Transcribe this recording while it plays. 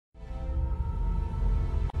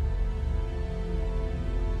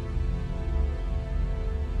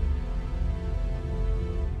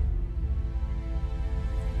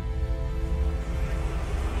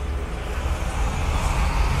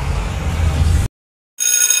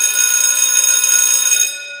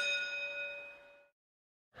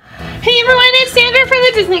Hey everyone, it's Sandra from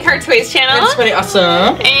the DisneyCarToys channel. It's pretty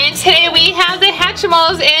awesome. And today we have the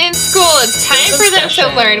Hatchimals in school. It's time for them to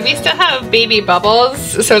learn. We still have baby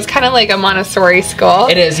Bubbles, so it's kind of like a Montessori school.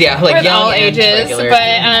 It is, yeah, like with young all and ages. regular.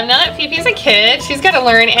 But now that Fifi's a kid, she's got to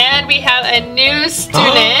learn. And we have a new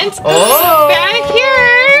student back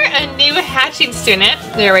here. A new hatching student.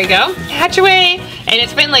 There we go. Hatch away. And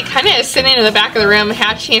it's been like kind of sitting in the back of the room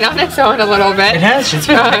hatching on its own a little bit. It has. It's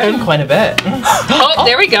been hatching quite a bit. Oh,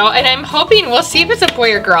 there we go. And I'm hoping, we'll see if it's a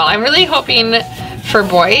boy or girl. I'm really hoping for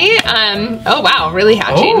boy. Oh wow, really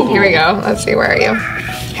hatching. Oh. Here we go. Let's see, where are you?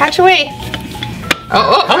 Hatch away.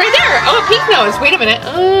 Oh, right there. Oh, a pink nose. Wait a minute.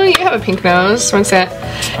 Oh, you have a pink nose. One sec.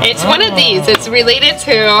 It's one of these. It's related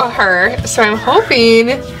to her. So I'm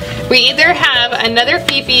hoping we either have another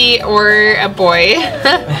Fifi or a boy.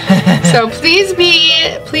 So please be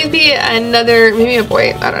another, maybe a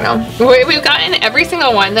boy. I don't know. We've gotten every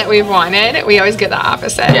single one that we've wanted. We always get the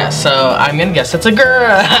opposite. Yeah, so I'm gonna guess it's a girl.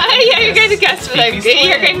 Yeah, you're going to guess.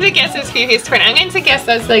 You're going to guess it's Fifi's twin. I'm going to guess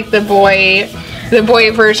that's like the boy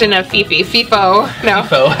version of Fifi. FIFO. No.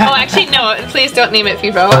 FIFO. Oh, actually, no. Please don't name it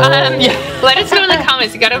FIFO. Let us know in the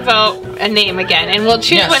comments. You got to vote a name again, and we'll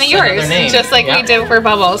choose one of yours, just like we did for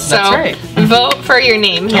Bubbles. So that's right. Vote for your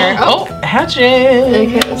name here. Oh, hatching.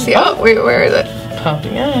 Okay, let's see. Oh, wait, where is it?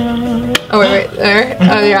 Popping out. Oh, wait, right there.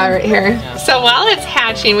 Oh, yeah, right here. So while it's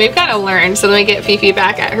hatching, we've got to learn. So let me get Fifi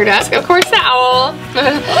back at her desk. Of course, the owl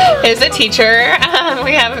is a teacher.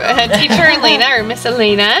 We have a teacher, Elena, or Miss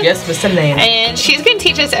Elena. Yes, Miss Elena. And she's going to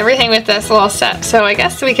teach us everything with this little set. So I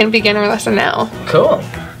guess we can begin our lesson now. Cool.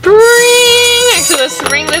 So let's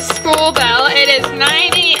ring the school bell. It is 9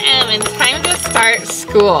 a.m. and time to start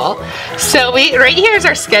school. So right here is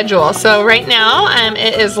our schedule. So right now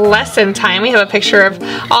it is lesson time. We have a picture of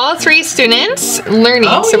all 3 students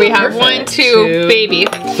learning. So we have perfect. 1, 2, baby.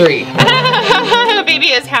 3. Baby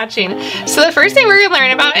is hatching. So the first thing we're going to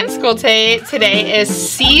learn about in school today is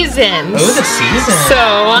seasons. Oh, the season.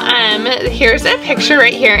 So here's a picture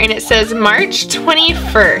right here, and it says March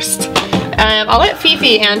 21st. I'll let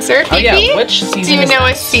Fifi answer. Fifi, which season do you know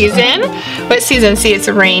a season? What season? See, it's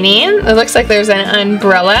raining. It looks like there's an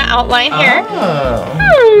umbrella outline here.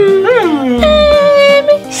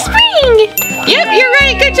 Spring. Yep, you're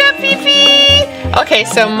right. Good job, Fifi. Okay,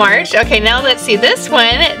 so March. Okay, now let's see this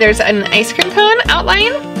one. There's an ice cream cone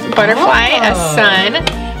outline, butterfly, a sun.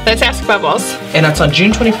 Let's ask Bubbles. And that's on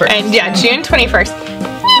June 21st. And yeah, June 21st.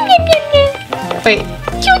 Wait.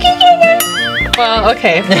 Well,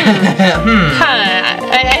 okay.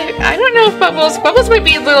 I don't know if Bubbles might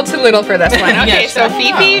be a little too little for this one. Okay, so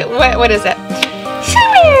Fifi, what is it?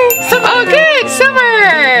 Summer. Oh, good,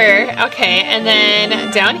 summer. Okay, and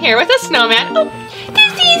then down here with a snowman. Oh,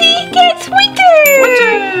 this easy gets winter.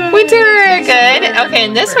 Winter, good. Okay,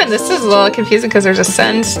 and this is a little confusing because there's a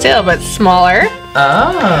sun still, but smaller.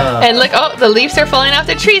 Oh. And look, oh, the leaves are falling off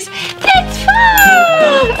the trees. That's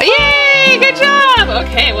fall. Yay, good job.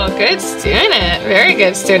 Okay, well, good student. Very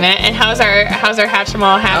good student. And how's our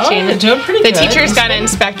Hatchimal hatching? Oh, doing pretty good. The teacher's got to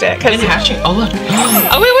inspect it. And hatching. Oh, look.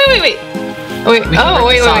 Oh, wait. Wait.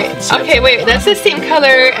 Okay, wait. That's the same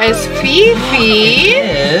color as Fifi. It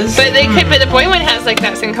is. But the boy one has like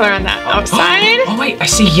that same color on that outside. Oh, wait. I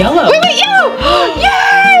see yellow. Wait, yellow.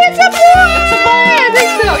 Yay! It's a boy. I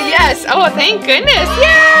think so. Yes. Oh, thank goodness.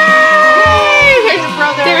 Yay!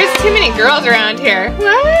 There is too many girls around here.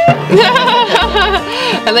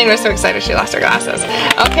 Elena was so excited she lost her glasses.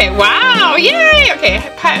 Okay, wow, yay! Okay,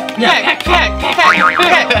 peck. Yeah,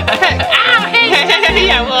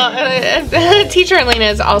 well, teacher Elena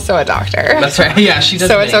is also a doctor. That's right, yeah, she does.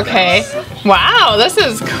 So it's okay. Wow, this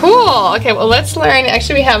is cool. Okay, well, let's learn.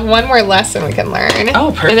 Actually, we have one more lesson we can learn.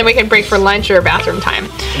 Oh, perfect. And then we can break for lunch or bathroom time.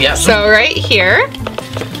 Yeah. So right here,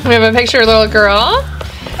 we have a picture of a little girl.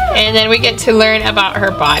 And then we get to learn about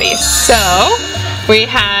her body. So we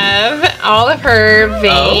have all of her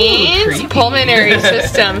veins, pulmonary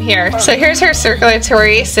system here. So here's her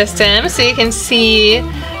circulatory system. So you can see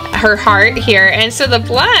her heart here. And so the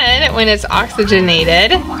blood, when it's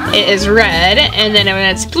oxygenated, it is red. And then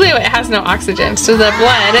when it's blue, it has no oxygen. So the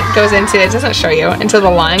blood goes into, it doesn't show you, into the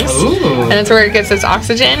lungs. Ooh. And that's where it gets its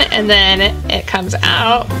oxygen. And then it comes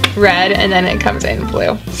out red, and then it comes in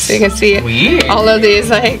blue. So you can see all of these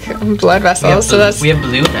like blood vessels. So that's, we have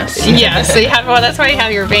blueness. Yeah, so you have, well, that's why you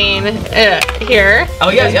have your vein here. Oh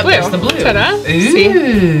yeah, yep, there's the blue. Ta-da.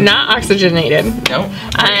 See? Not oxygenated. Nope.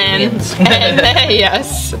 And then,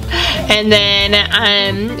 yes. And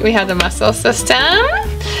then we have the muscle system.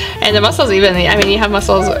 And the muscles even, I mean, you have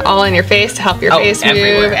muscles all in your face to help your face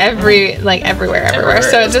move everywhere.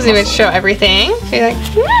 So it doesn't even show everything. So you're like,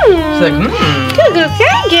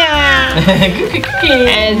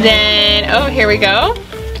 and then, oh, here we go.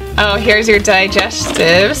 Oh, here's your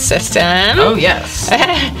digestive system. Oh, yes.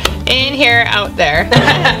 In here, out there.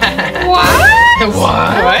 What?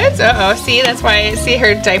 What? Uh-oh, see, that's why, see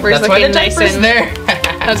her diaper's looking nice and there.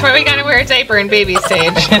 That's why we gotta wear a diaper in baby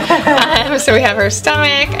stage. So we have her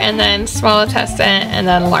stomach, and then small intestine, and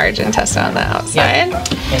then large intestine on the outside. Yep.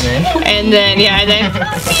 And then, yeah, and then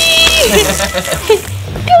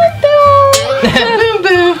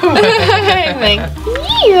like,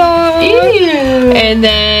 and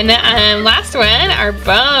then last one, our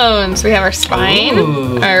bones. We have our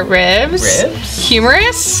spine, our ribs,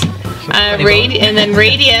 humerus, and then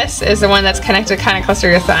radius is the one that's connected kind of closer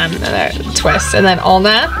to your thumb, and that twist, and then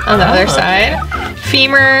ulna on the other side,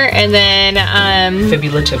 femur, and then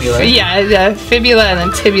fibula, tibula. Yeah, the fibula and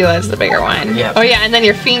then tibula is the bigger one. Yep. Oh yeah, and then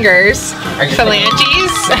your fingers,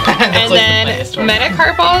 phalanges, and then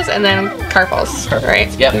metacarpals, and then carpals. Perfect.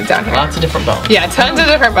 Right? Yep. Down here. Lots of different bones. Yeah, tons of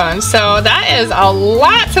different bones. So that is a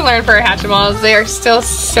lot to learn for our Hatchimals. They are still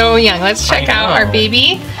so young. Let's check out our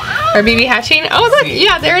baby hatching. Oh look,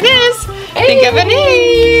 yeah, there it is. Hey. Think of a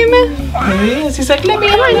name. There he is. He's like, let me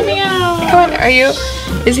out. Come on,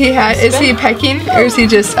 is he pecking, or is he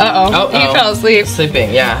just, he fell asleep.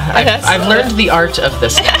 Sleeping, yeah. I've learned the art of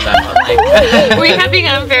this one. We have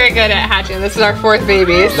become very good at hatching. This is our 4th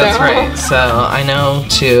baby. So. That's right. So I know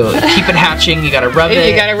to keep it hatching, you gotta rub it.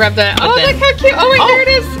 You gotta rub that. Oh, look how cute. Oh, wait, there it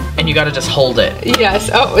is. And you gotta just hold it. Yes.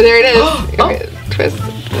 Oh, there it is. Okay, twist.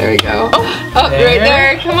 There we go. Oh, right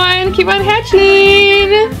there. Come on, keep on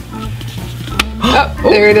hatching. Oh,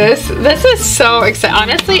 there it is. This is so exciting.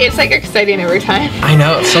 Honestly, it's like exciting every time. I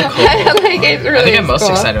know, it's so cool. Like, it's really I think I'm most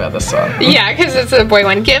excited about this one. Yeah, because it's a boy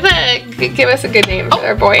one. Give us a good name for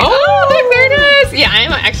our boy. Oh, look, there it is. Yeah,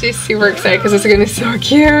 I'm actually super excited because it's going to be so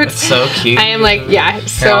cute. It's so cute. I am like, yeah,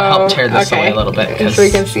 so. Here, I'll help tear this away a little bit. So we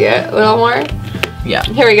can see it a little more. Yeah.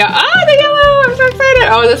 Here we go. Oh, the yellow. I'm so excited.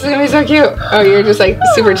 Oh, this is going to be so cute. Oh, you're just like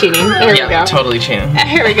super cheating. There we go. Yeah, totally cheating.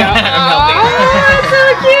 Here we go. I'm helping. Oh, so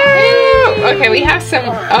cute. Okay, we have some.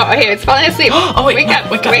 Oh, okay, it's falling asleep. Oh, wait, wake up.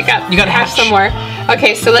 You gotta have some more.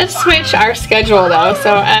 Okay, so let's switch our schedule though.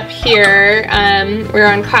 So up here, we're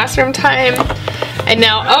on classroom time, and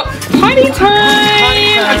now potty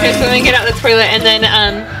time. Okay, so let me get out the toilet, and then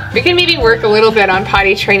we can maybe work a little bit on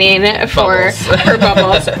potty training for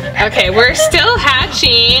Bubbles. Okay, we're still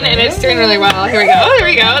hatching, and it's doing really well. Here we go. Oh, there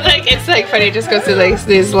we go. Like it's like funny. It just goes through like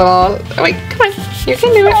these little. Oh wait, come on, you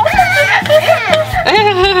can do it.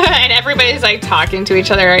 And everybody's like talking to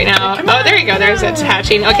each other right now. Oh, there you go. There's it's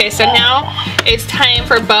hatching. Okay, so now it's time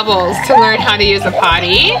for Bubbles to learn how to use a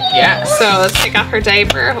potty. Yeah. So let's take off her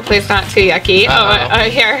diaper. Hopefully it's not too yucky.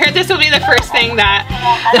 Here. This will be the first thing that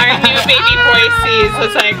our new baby boy sees.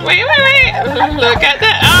 It's like, wait. Look at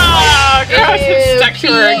that. Oh, gross. It's stuck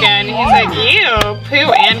to her again. He's like, ew,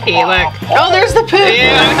 poo and pee. Look. Oh, there's the poo.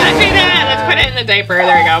 Ew, let's put it in the diaper.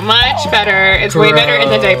 There we go. Much better. It's way better in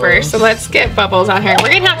the diaper. So let's get Bubbles on her.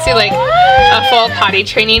 We're gonna have to like a full potty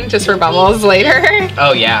training just for Bubbles later.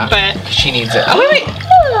 Oh yeah. But she needs it. Oh wait.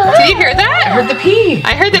 Did you hear that? I heard the pee.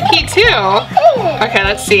 I heard the pee too. Okay,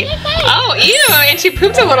 let's see. Oh, ew, and she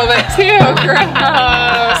pooped a little bit too.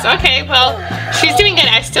 Gross. Okay, well, she's doing good.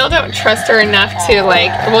 I still don't trust her enough to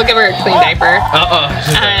like, we'll give her a clean diaper.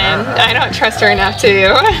 I don't trust her enough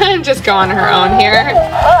to just go on her own here.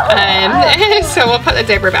 So we'll put the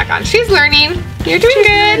diaper back on. She's learning. You're doing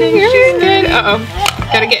good. You're doing good.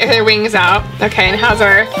 Gotta get her wings out. Okay, and how's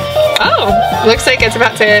our... Oh, looks like it's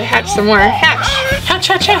about to hatch some more. Hatch.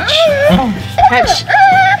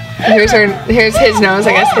 Here's his nose,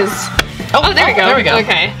 I guess. Oh, there we go. There we go.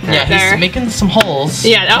 Okay. Yeah, he's making some holes.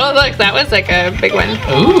 Yeah, oh look, that was like a big one.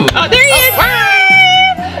 Ooh. Oh, there he is.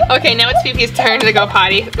 Okay, now it's Fifi's turn to go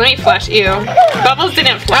potty. Let me flush. Ew. Bubbles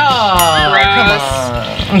didn't flush. Oh,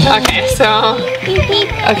 gross. Okay, so...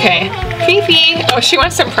 Okay. Fifi. Oh, she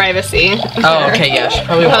wants some privacy. Oh, okay, yeah. She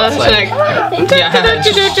probably wants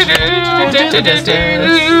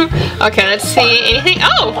Okay, let's see. Anything?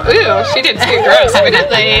 Oh, ooh, she did too. Gross. What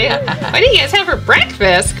do you guys have for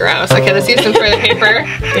breakfast? Gross. Okay, let's use some toilet paper.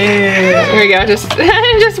 Here we go. Just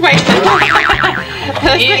wipe it.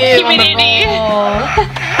 Let's keep it in.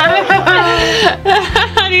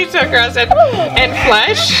 He's so gross. And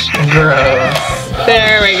flush. Gross.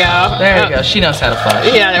 There we go. There we go. She knows how to flush.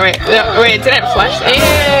 Yeah, wait, it didn't flush.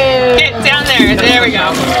 Get down there. There we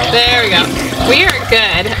go. There we go. We are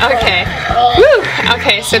good. Okay. Woo.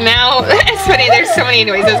 Okay, so now it's funny. There's so many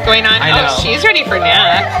noises going on. I know. Oh, she's ready for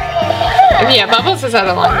nap. Yeah, Bubbles has had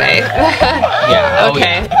a long day. Yeah. Oh,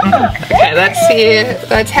 okay. yeah. Okay, let's see.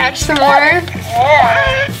 Let's hatch some more.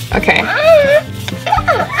 Okay.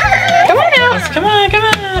 Come on now. Come on, come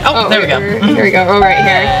on. Oh, there we go. Here we go. Oh, right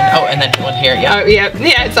here. Oh, and then one here. Yeah. Oh, yeah.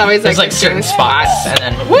 Yeah, it's always There's like certain spots, and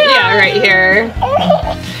then. Woo! Yeah, right here.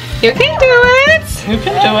 You can do it. You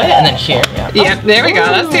can do it, and then here. Yeah. Yep. There we go.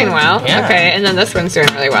 That's doing well. Yeah. Okay, and then this one's doing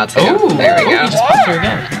really well too. Ooh, there we go. You just popped her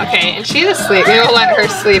again. Okay, and she's asleep. We will let her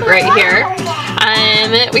sleep right here.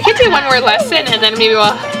 We could do one more lesson, and then maybe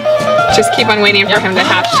we'll just keep on waiting for him to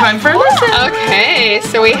have time for a lesson. Okay,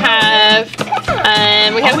 so we have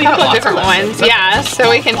a couple of different ones. Yeah, so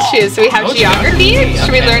we can choose. So we have geography.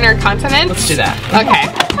 Should we learn our continents? Let's do that. Okay.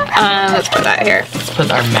 Let's put that here. Let's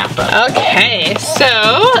put our map up. Okay, so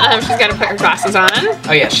she's got to put her glasses on.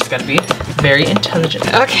 Oh yeah, she's got to be very intelligent.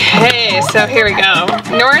 Okay, so here we go.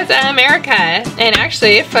 North America. And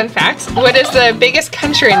actually, fun fact, what is the biggest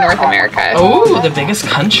country in North America? Oh, the biggest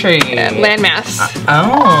country. Landmass.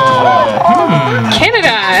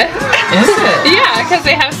 Canada. Is it? Yeah, because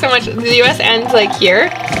they have so much, the US ends like here.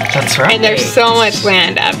 That's right. And there's so much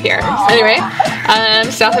land up here. Anyway,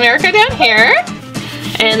 South America down here.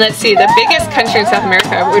 And let's see, the biggest country in South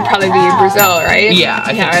America would probably be Brazil, right? Yeah,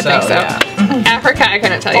 I think so. Yeah. Africa, I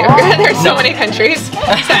couldn't tell you. There's so many countries. So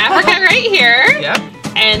Africa right here. Yep.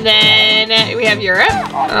 And then we have Europe.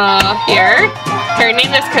 Here. Here,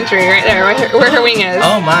 name this country right there, where her wing is.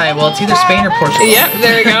 Oh my, well it's either Spain or Portugal. Yep,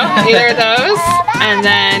 there we go. Either of those. And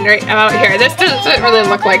then right about here. This doesn't really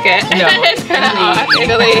look like it. No. It's kind of off.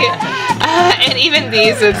 Italy. And even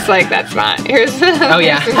these, it's like, that's not. Here's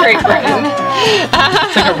Great Britain.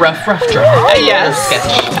 It's like a rough drawing. Yes.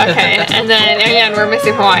 Sketch. Okay, and then again, we're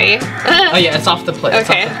missing Hawaii. Oh yeah, it's off the planet.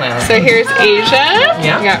 Okay, It's off the planet. so here's Asia.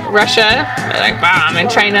 Yeah. We got Russia, like bomb, and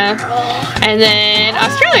China. And then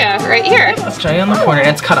Australia, right here. Australia on the corner, and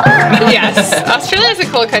it's cut off. Yes, Australia is a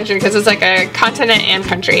cool country because it's like a continent and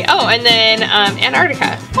country. Oh, and then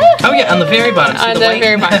Antarctica. Oh yeah, on the very bottom. On the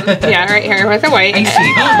very bottom. Yeah, right here with the white. I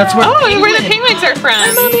see. That's where where the penguins are from.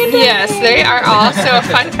 Yes, they are also,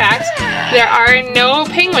 fun fact, there are no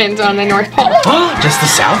penguins on the North Pole. Just the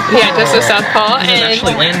South Pole? Yeah, just the South Pole. And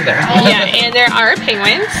actually land there. Yeah, and there are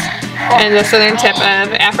penguins in the southern tip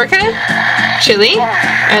of Africa, Chile,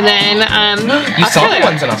 and then You saw Australia. the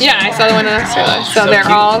ones in Australia? Yeah, I saw the one in Australia. So they're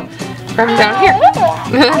cute. all from down here.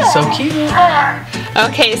 So cute.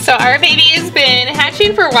 Okay, so our baby's been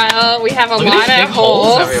hatching for a while. We have a Look at lot these of big holes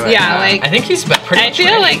holes. everywhere. Yeah, like I think he's pretty much I feel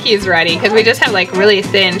ready. like he's ready because we just have like really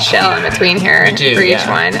thin shell in between here for each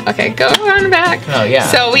one. Okay, go on back. Oh yeah.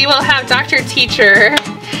 So we will have Dr. Teacher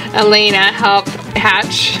Elena help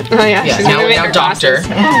hatch. Oh yeah, she's now moving her doctor.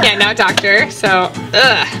 glasses. Yeah, now doctor. So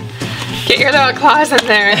get your little claws in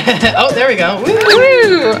there. Oh, there we go. Woo.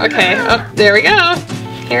 Woo! Okay. Oh, there we go.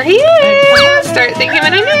 Here he is. Start thinking of a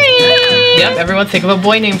name. Yep, everyone think of a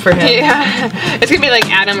boy name for him. Yeah. It's gonna be like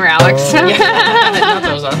Adam or Alex. Not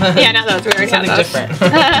those ones. Yeah, not those. We already Something have those.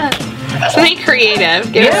 different. Something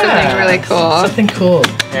creative. Give us something really cool. Something cool.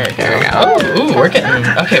 There we go. Oh, ooh, we're getting.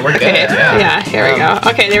 Okay, we're good. Okay. Yeah, here we go.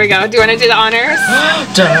 Okay, there we go. Do you want to do the honors?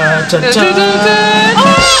 Da, da, da, da.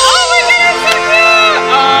 Oh my goodness, so cute!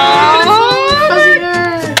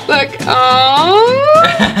 Oh, look. Oh.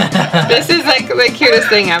 This is like the cutest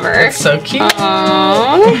thing ever. It's so cute. Oh,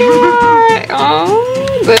 look at that.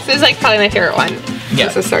 Oh. This is like probably my favorite one. Yeah.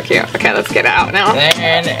 This is so cute. Okay, let's get it out now.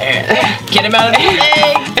 And get him out of the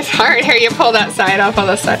thing. It's hard. Here, you pull that side. I'll pull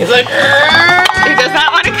this side. He's like, He does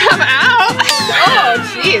not want to come out. Oh,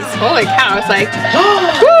 jeez. Holy cow. It's like,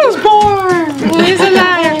 he's born. he's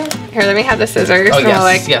alive. Here, let me have the scissors. Oh, So yes,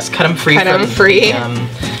 like, yes. Cut him free cut from him free.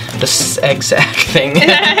 The egg sac thing.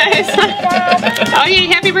 Oh, yay.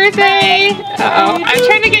 Happy birthday. Uh-oh. I'm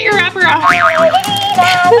trying to get your wrapper off.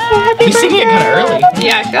 He's singing it kind of early.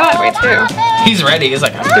 Yeah, I feel that way, too. He's ready. He's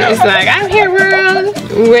like, He's like, I'm here, world.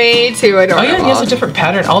 Way too adorable. oh yeah, he has a different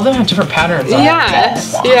pattern. All of them have different patterns. On Yeah,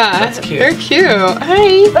 yeah. That's cute. They're cute.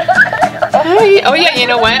 Hi. Hi. Oh yeah, you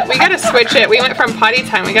know what? We gotta switch it. We went from potty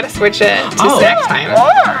time. We gotta switch it to snack time.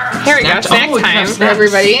 Here we go, snack time for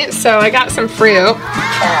everybody. So I got some fruit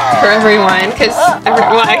for everyone because,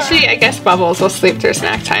 well, actually, I guess Bubbles will sleep through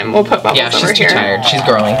snack time. We'll put Bubbles Yeah, she's over too here. tired. She's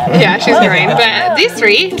growing. Yeah, she's growing. But these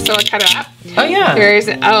three, so we'll cut it up. Oh yeah. There's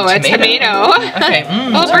a tomato. Okay.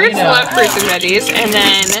 Well, birds love fruits and veggies, and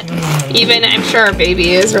then even I'm sure our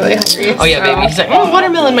baby is really hungry. Oh yeah, so. baby. He's like, oh,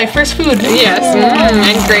 watermelon, my first food. Yes,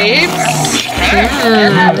 and grapes.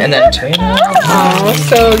 And then turn it. Oh,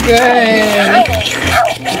 so good.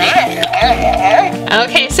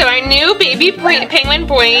 Okay, so our new baby penguin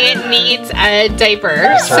boy needs a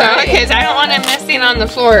diaper. So, because I don't want him messing on the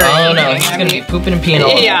floor. Oh no, he's gonna be pooping and peeing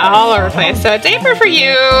all over. Yeah, all over the place. So, a diaper for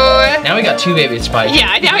you. Now we got 2 babies to potty train.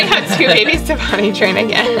 Yeah, now we got 2 babies to potty train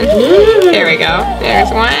again. There we go. There's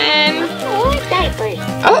one.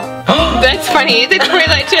 Oh, that's funny. The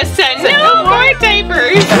toilet just said, no more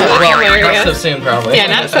diapers. Well, not so soon, probably. Yeah,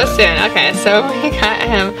 not so soon. Okay, so we got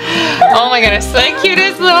him. Oh my goodness, the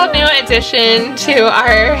cutest little new addition to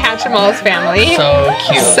our Hatchimals family. So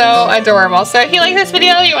cute. So adorable. So if you like this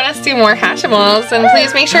video, you want us to do more Hatchimals, then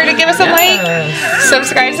please make sure to give us a like.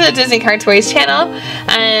 Subscribe to the DisneyCarToys channel.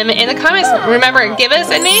 In the comments, remember, give us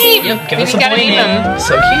a name. Yep, give us a gotta boy name.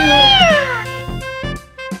 So cute.